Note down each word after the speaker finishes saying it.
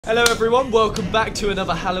Hello everyone, welcome back to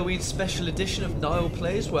another Halloween special edition of Niall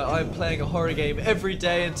Plays, where I'm playing a horror game every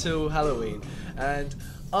day until Halloween. And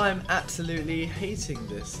I'm absolutely hating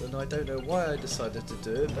this, and I don't know why I decided to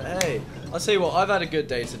do it, but hey, I'll tell you what, I've had a good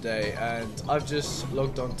day today, and I've just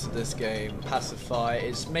logged on to this game, Pacify.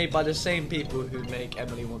 It's made by the same people who make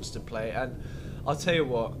Emily Wants to Play, and I'll tell you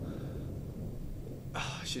what,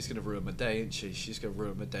 she's gonna ruin my day, isn't she? She's gonna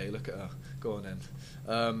ruin my day, look at her. Go on then.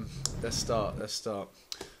 Let's start.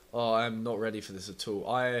 Oh, I'm not ready for this at all.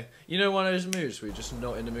 You know one of those moves where you're just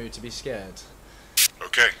not in the mood to be scared?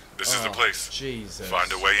 Okay, this is the place. Jesus.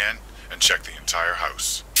 Find a way in and check the entire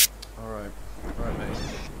house. Alright, mate.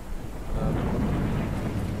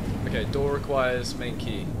 Okay, door requires main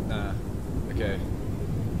key. Nah. Okay.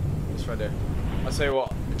 It's right there. I'll tell you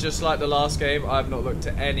what, just like the last game, I've not looked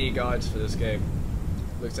at any guides for this game.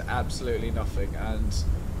 Looked at absolutely nothing, and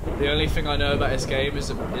the only thing I know about this game is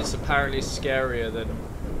it's apparently scarier than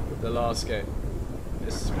the last game.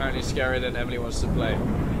 It's apparently scarier than Emily Wants to Play.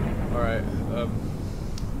 Alright,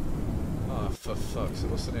 oh, for fuck's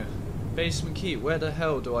sake, what's in here? Basement key, where the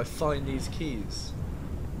hell do I find these keys?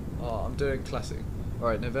 Oh, I'm doing classic.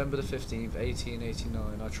 Alright, November the 15th,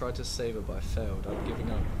 1889. I tried to save her, but I failed. I'm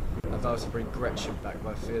giving up. I vowed to bring Gretchen back,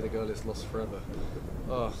 but I fear the girl is lost forever.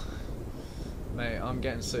 Oh, mate, I'm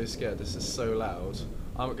getting so scared. This is so loud.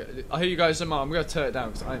 I hear you guys in mind. I'm going to turn it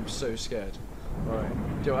down because I'm so scared. Alright.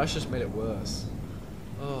 Yo, that's just made it worse.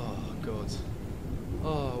 Oh, God.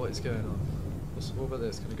 Oh, what is going on? What about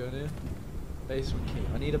this? Can I go in here? Basement key.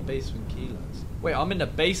 I need a basement key, lads. Wait, I'm in the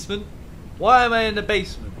basement? Why am I in the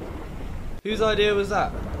basement? Whose idea was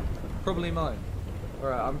that? Probably mine.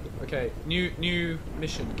 Alright, okay. New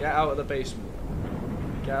mission. Get out of the basement.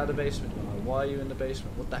 Get out of the basement. Why are you in the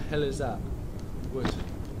basement? What the hell is that? Wood.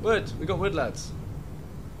 Wood! We got wood, lads.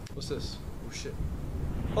 What's this? Oh, shit.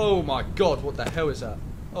 Oh my god, what the hell is that?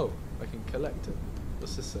 Oh, I can collect it.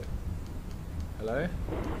 What's this say? Hello?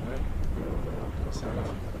 No? Can't see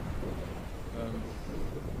anything.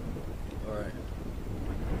 Alright.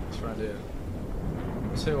 What's around here?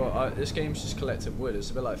 I'll tell you what, this game's just collecting wood.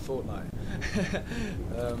 It's a bit like Fortnite.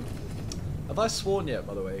 Have I sworn yet,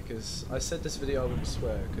 by the way? Because I said this video I wouldn't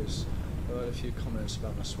swear, because I had a few comments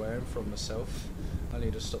about my swearing from myself. I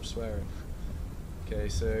need to stop swearing. Okay,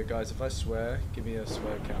 so guys, if I swear, give me a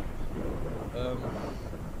swear count.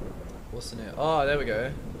 What's in here? Oh, there we go.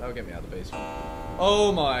 That'll get me out of the basement.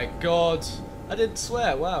 Oh my god! I didn't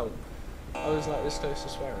swear, wow. I was like this close to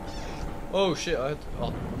swearing. Oh shit, oh,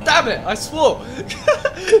 damn it! I swore!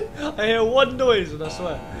 I hear one noise and I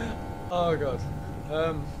swear. Oh god.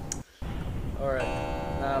 Alright.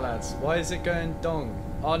 Now lads, why is it going dong?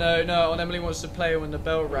 Oh no, on Emily Wants to Play when the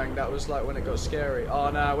bell rang, that was like when it got scary. Oh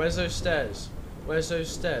no, where's those stairs? Where's those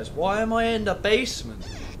stairs? Why am I in the basement?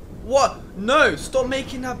 What? No! Stop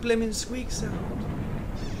making that blimmin' squeak sound.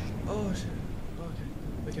 Oh shit.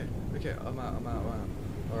 Okay. I'm out.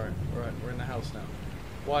 Alright, we're in the house now.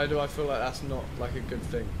 Why do I feel like that's not like a good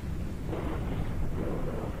thing?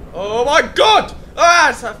 Oh my god! Ah!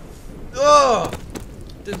 It's that. Oh!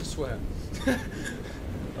 Didn't swear.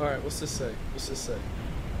 Alright, what's this say?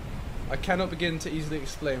 I cannot begin to easily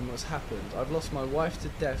explain what's happened. I've lost my wife to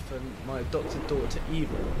death and my adopted daughter to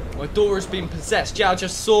evil. My daughter has been possessed. Yeah, I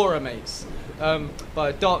just saw her, mates. By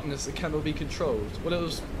a darkness that cannot be controlled. Well, it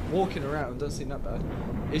was walking around. Doesn't seem that bad.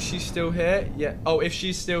 Is she still here? Yeah. Oh, if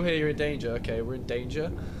she's still here, you're in danger. Okay, we're in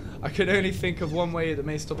danger. I can only think of one way that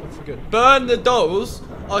may stop it for good. Burn the dolls?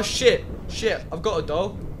 Oh, shit. I've got a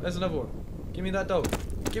doll. There's another one. Give me that doll.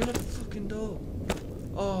 Give me the fucking doll.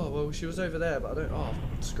 Oh, well, she was over there, but I don't... Oh,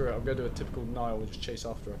 screw it. I'm going to do a typical Niall and just chase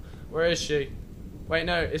after her. Where is she? Wait,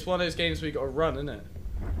 no. It's one of those games where you got to run, isn't it?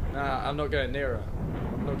 Nah, I'm not going near her.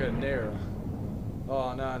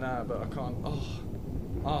 Oh, no, but I can't...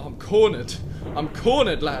 Oh, I'm cornered. I'm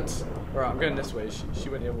cornered, lads. Alright, I'm going this way. She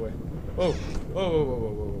went the other way. Whoa.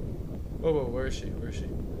 Whoa, where is she?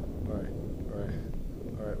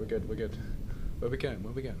 Alright, we're good. Where we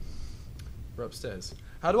going? We're upstairs.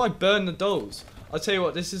 How do I burn the dolls? I'll tell you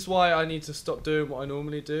what, this is why I need to stop doing what I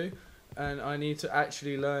normally do. And I need to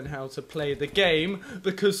actually learn how to play the game.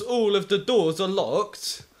 Because all of the doors are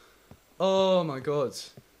locked. Oh my god.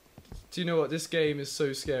 Do you know what? This game is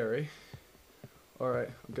so scary. Alright,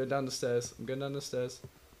 I'm going down the stairs.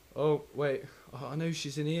 Oh, wait. Oh, I know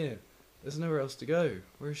she's in here. There's nowhere else to go.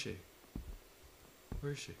 Where is she?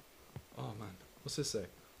 Oh man. What's this say?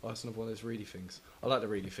 Oh, it's another one of those reedy things. I like the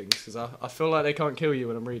reedy things because I feel like they can't kill you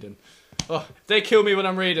when I'm reading. Oh, if they kill me when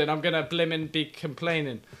I'm reading, I'm going to blimmin' be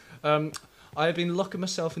complaining. I've been locking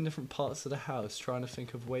myself in different parts of the house trying to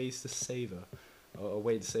think of ways to save her. Or a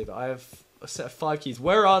way to save her. I have a set of 5 keys.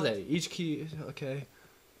 Where are they? Each key... Okay.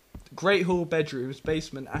 Great hall, bedrooms,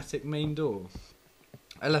 basement, attic, main door.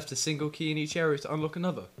 I left a single key in each area to unlock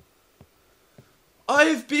another.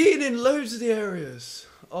 I've been in loads of the areas.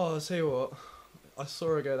 Oh, I'll tell you what. I saw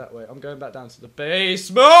her go that way. I'm going back down to the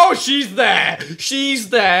basement. Oh, she's there. She's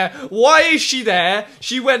there. Why is she there?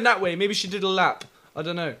 She went that way. Maybe she did a lap. I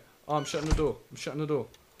don't know. Oh, I'm shutting the door. I'm shutting the door.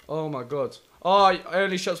 Oh, my God. Oh, I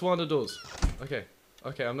only shuts one of the doors. Okay.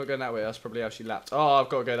 Okay, I'm not going that way. That's probably how she lapped. Oh, I've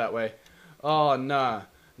got to go that way. Oh, nah.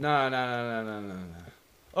 Nah, nah, nah, nah, nah, nah, nah.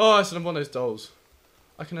 Oh, it's one of those dolls.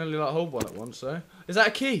 I can only, like, hold one at once, though. Is that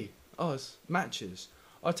a key? Oh, it's matches.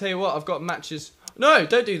 I'll tell you what. I've got matches. No,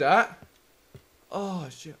 don't do that. Oh,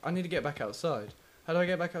 shit. I need to get back outside. How do I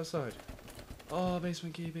get back outside? Oh,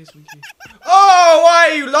 basement key, basement key. Oh, why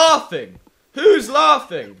are you laughing? Who's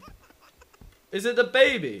laughing? Is it the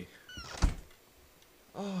baby?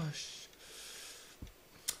 Oh,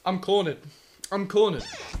 I'm cornered. I'm cornered.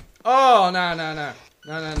 Oh, no, no, no.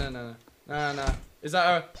 No, no, no, no. No, no. Is that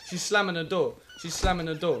her? She's slamming the door. She's slamming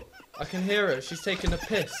the door. I can hear her. She's taking a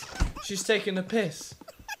piss. She's taking a piss.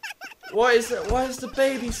 What is it? Why is the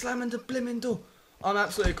baby slamming the blimmin' door? I'm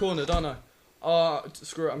absolutely cornered, aren't I? Oh,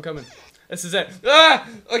 screw it, I'm coming. This is it. Ah!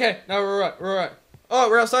 Okay, now we're alright, we're alright. Oh,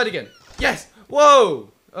 we're outside again. Yes!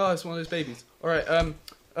 Whoa! Oh, it's one of those babies. Alright, I'm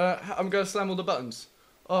gonna slam all the buttons.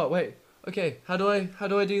 Oh, wait. Okay, how do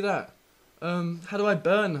I do that? How do I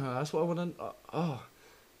burn her? That's what I wanna... Oh.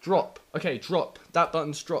 Drop. Okay, drop. That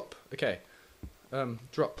button's drop. Okay.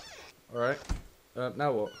 Drop. Alright.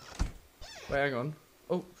 Now what? Wait, hang on.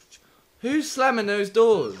 Oh, who's slamming those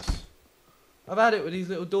doors? I've had it with these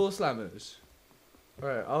little door slammers.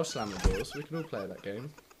 Alright, I'll slam the doors so we can all play that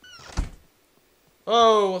game.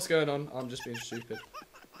 Oh, what's going on? I'm just being stupid.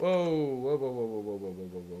 Whoa, whoa, whoa, whoa, whoa, whoa, whoa,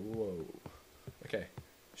 whoa, whoa, whoa. Okay,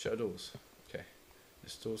 shut the doors. Okay,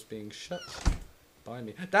 this door's being shut by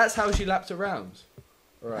me. That's how she lapped around.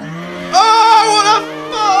 Alright. Oh, what the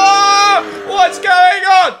fuck? What's going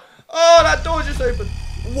on? Oh, that door just opened.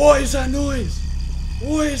 What is that noise?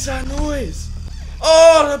 What is that noise?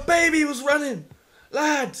 Oh, the baby was running.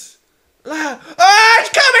 Lads. Ah, it's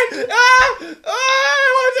coming. Ah, oh,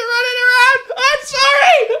 why is it running around? I'm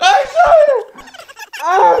sorry. I'm sorry.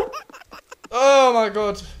 Oh. Oh, my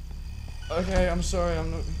God. Okay, I'm sorry.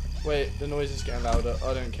 I'm not. Wait, the noise is getting louder.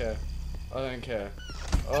 I don't care. I don't care.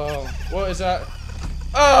 Oh, what is that?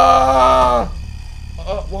 Ah!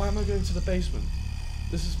 Why am I going to the basement?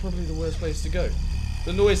 This is probably the worst place to go.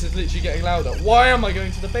 The noise is literally getting louder. Why am I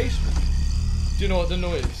going to the basement? Do you know what the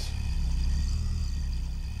noise?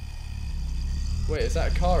 Wait, is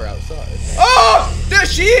that a car outside? Oh! There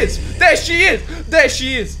she is! There she is! There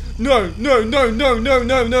she is! No, no, no, no, no,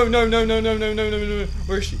 no, no, no, no, no, no, no, no, no, no.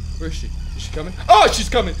 Where is she? Where is she? Is she coming? Oh, she's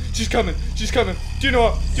coming! She's coming! She's coming! Do you know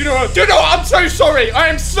what? Do you know what? Do you know what? I'm so sorry! I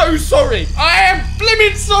am so sorry! I am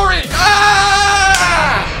blimmin' sorry!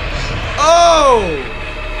 Ah! Oh!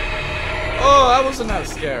 Oh, that wasn't that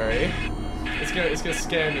scary. It's gonna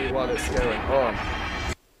scare me while it's scary. Oh.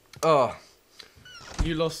 Oh.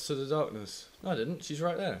 You lost to the darkness. No, I didn't. She's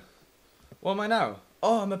right there. What am I now?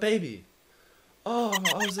 Oh, I'm a baby. Oh,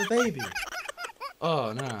 I was a baby.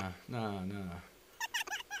 Oh, nah, nah, nah.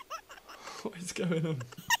 What is going on?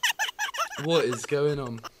 What is going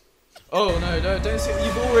on? Oh, no, no, don't say,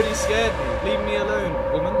 you've already scared me. Leave me alone,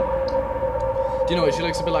 woman. Do you know what? She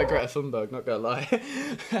looks a bit like Greta Thunberg, not gonna lie.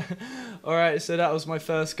 Alright, so that was my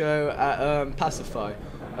first go at Pacify.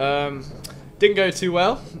 Didn't go too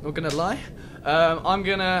well, not gonna lie. I'm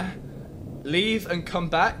gonna leave and come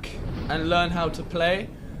back and learn how to play,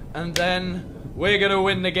 and then we're gonna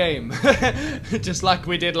win the game. Just like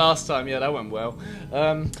we did last time. Yeah, that went well.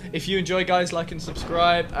 If you enjoy, guys, like and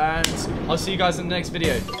subscribe, and I'll see you guys in the next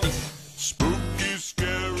video. Peace. Spooky,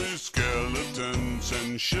 scary skeletons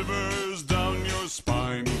and shivers down your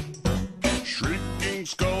spine. Shrieking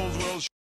skulls.